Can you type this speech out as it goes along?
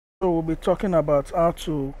So we'll be talking about how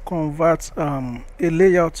to convert a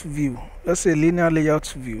layout view, let's say linear layout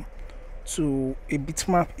view, to a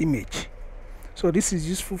bitmap image. So this is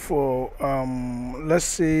useful for let's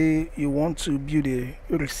say you want to build a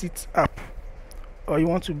receipt app, or you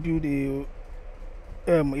want to build a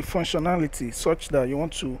functionality such that you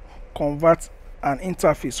want to convert an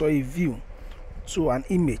interface or a view to an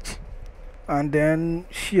image and then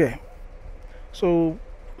share. So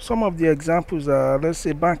some of the examples are, let's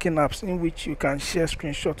say, banking apps in which you can share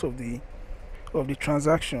screenshots of the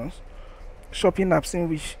transactions, shopping apps in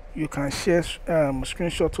which you can share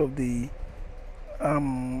screenshots of the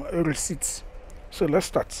receipts. So let's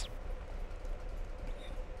start.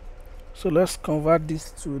 So let's convert this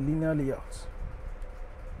to a linear layout.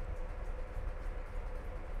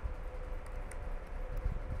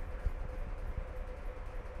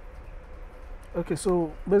 Okay,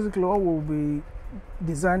 so basically what we'll be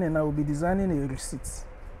designing, I will be designing a receipt,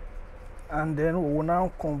 and then we will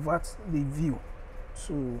now convert the view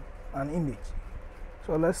to an image.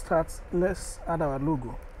 So let's add our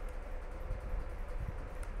logo.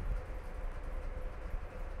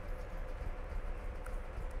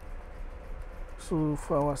 So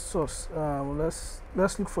for our source,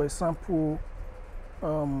 let's look for a sample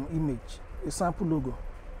image, a sample logo.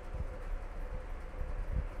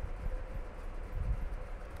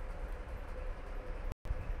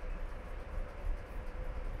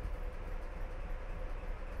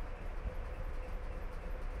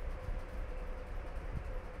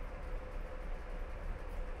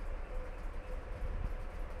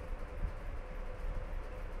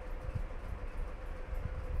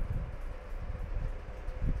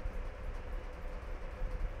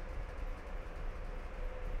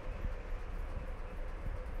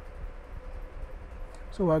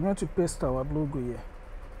 So we're going to paste our logo here.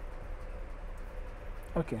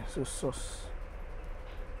 Okay, so source.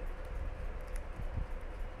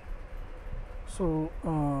 So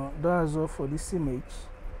that's all for this image.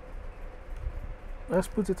 Let's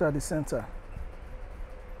put it at the center.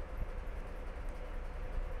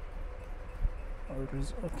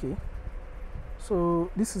 Okay.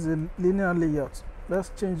 So this is a linear layout.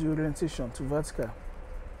 Let's change the orientation to vertical.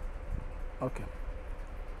 Okay.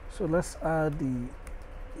 So let's add the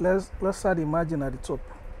margin at the top.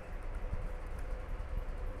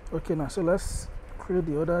 Okay, now so let's create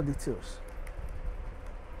the other details.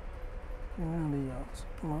 Layout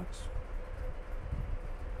match.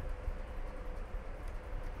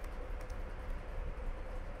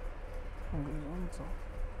 Horizontal.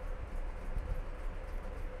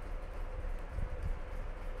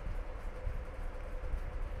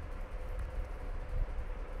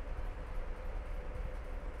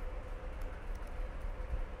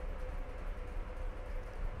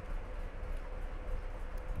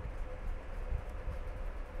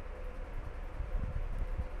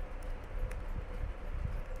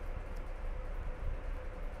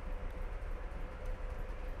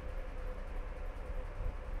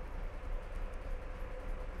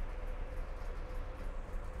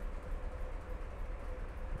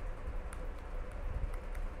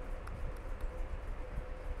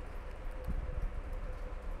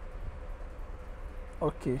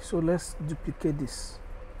 Okay, so let's duplicate this.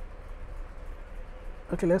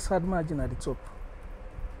 Okay, let's add margin at the top.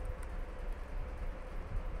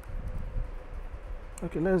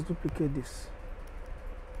 Okay, let's duplicate this.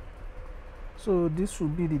 So this will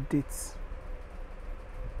be the date.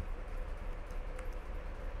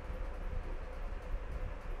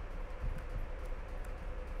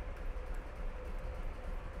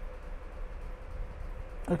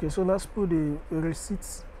 Okay, so let's put the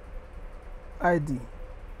receipt ID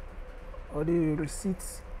or the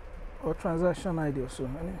receipt or transaction ID or so.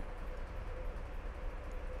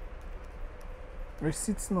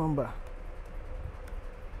 Receipt number.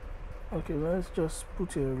 Okay, let's just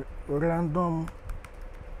put a random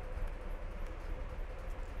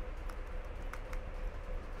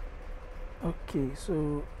okay,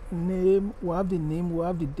 so name, we have the name, we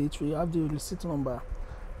have the date, we have the receipt number,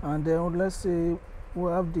 and then let's say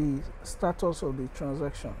we have the status of the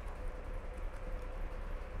transaction.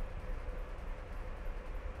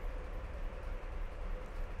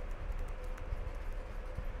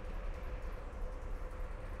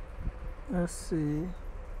 Let's see,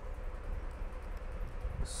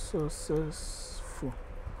 successful.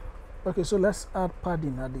 Okay, so let's add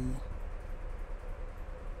padding at the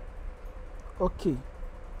okay.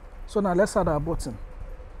 So now let's add our button.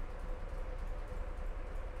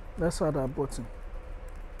 Let's add our button.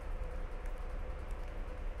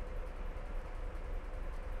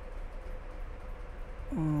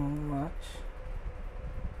 Match.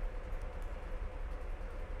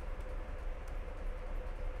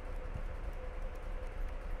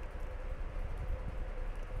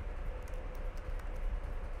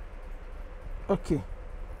 Okay,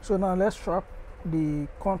 so now let's wrap the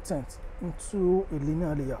content into a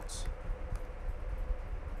linear layout.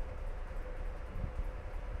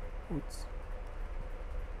 Wait.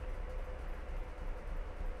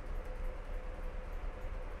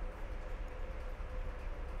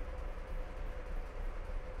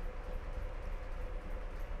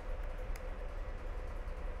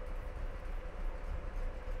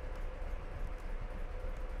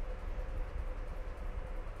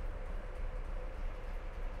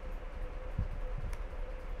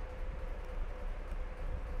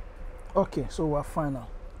 Okay, so we're fine now.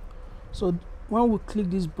 So when we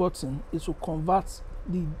click this button, it will convert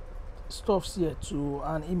the stuffs here to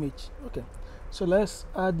an image. Okay, so let's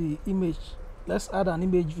add the image. Let's add an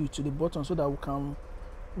image view to the button so that we can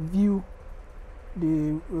view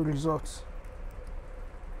the results.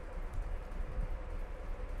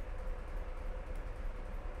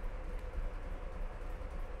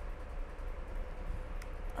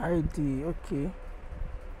 ID, okay.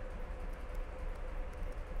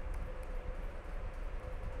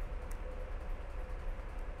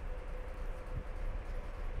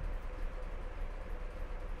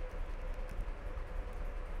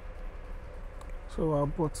 So our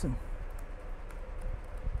button.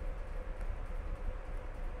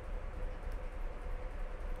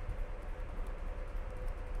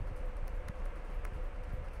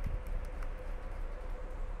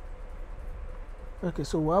 Okay,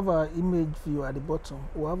 so we have our image view at the bottom.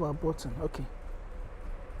 We have our button. Okay,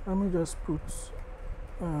 let me just put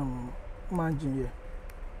margin here.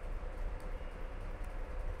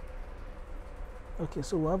 Okay,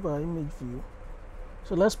 so we have our image view.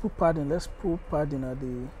 So let's put padding. Let's put padding at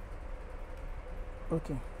the.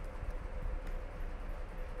 Okay.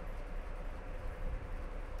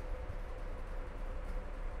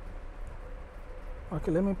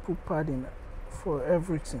 Okay, let me put padding for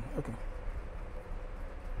everything. Okay.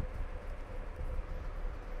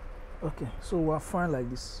 Okay, so we're fine like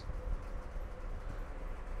this.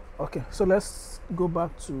 Okay, so let's go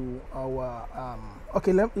back to our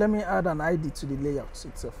okay, let me add an ID to the layout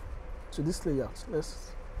itself, to this layout.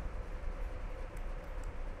 Let's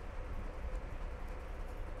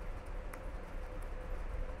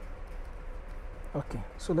okay,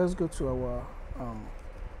 so let's go to our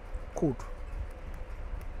code.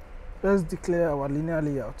 Let's declare our linear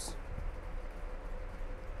layout.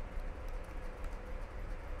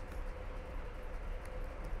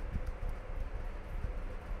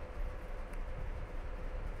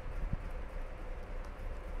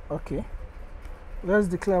 Okay, let's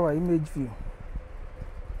declare our image view.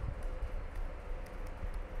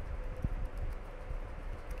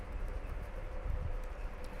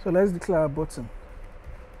 So let's declare a button.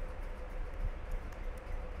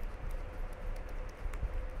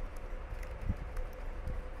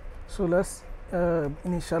 So let's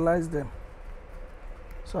initialize them.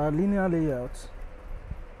 So our linear layout.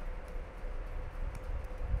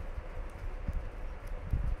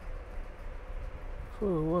 So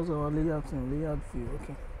what's our layout in layout view?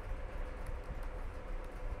 Okay.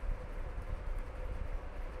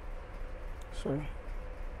 Sorry.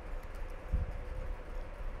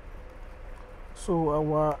 So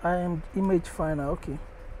our image finder. Okay.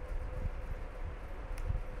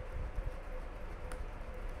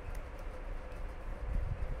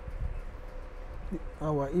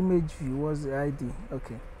 Our image view was the ID.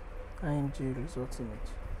 Okay. IMG result image.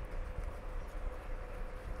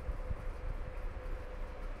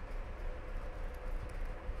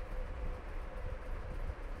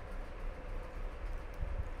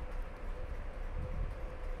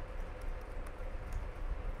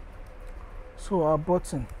 So our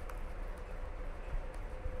button.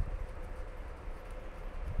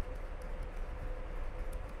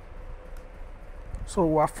 So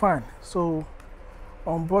we're fine. So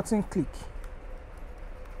on button click.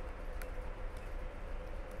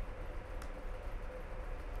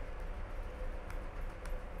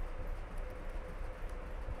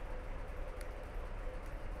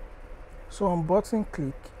 So on button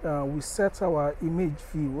click, we set our image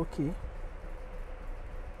view. Okay.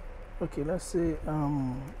 Okay, let's say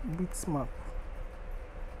bitmap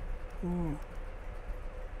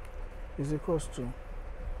is equals to.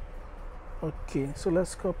 Okay, so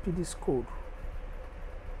let's copy this code.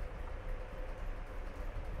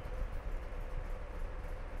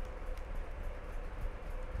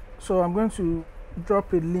 So I'm going to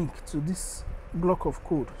drop a link to this block of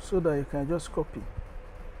code so that you can just copy.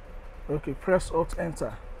 Okay, press Alt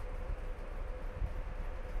Enter.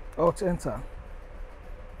 Alt Enter.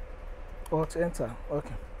 Alt Enter.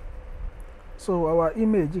 Okay. So our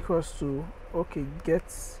image equals to, okay, get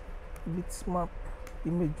bitmap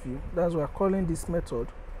image view. That's why we're calling this method,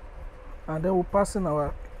 and then we'll pass in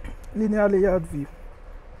our linear layout view.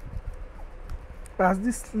 As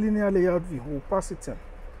this linear layout view, we'll pass it in,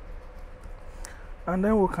 and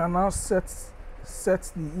then we can now set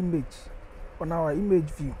the image on our image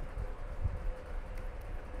view.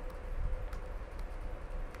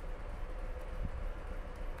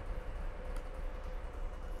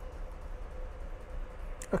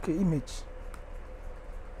 Okay, image.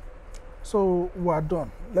 So we're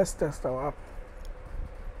done. Let's test our app.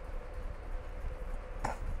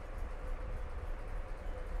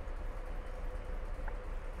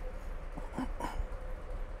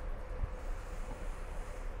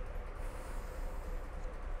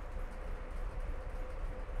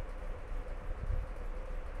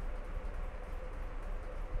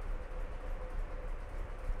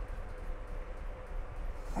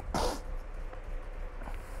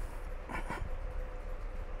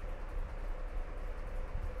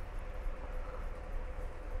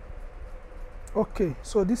 Okay,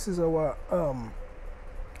 so this is our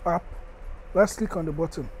app. Let's click on the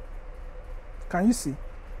button. Can you see?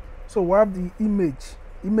 So we have the image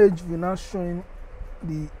view now showing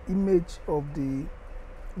the image of the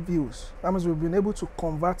views. That means we've been able to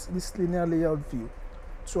convert this linear layout view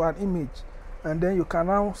to an image, and then you can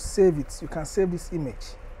now save it. You can save this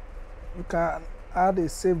image. You can add a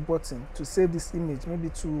save button to save this image, maybe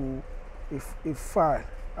to a file,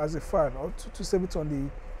 as a file, or to save it on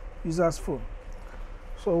the user's phone.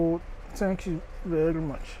 So thank you very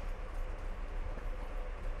much.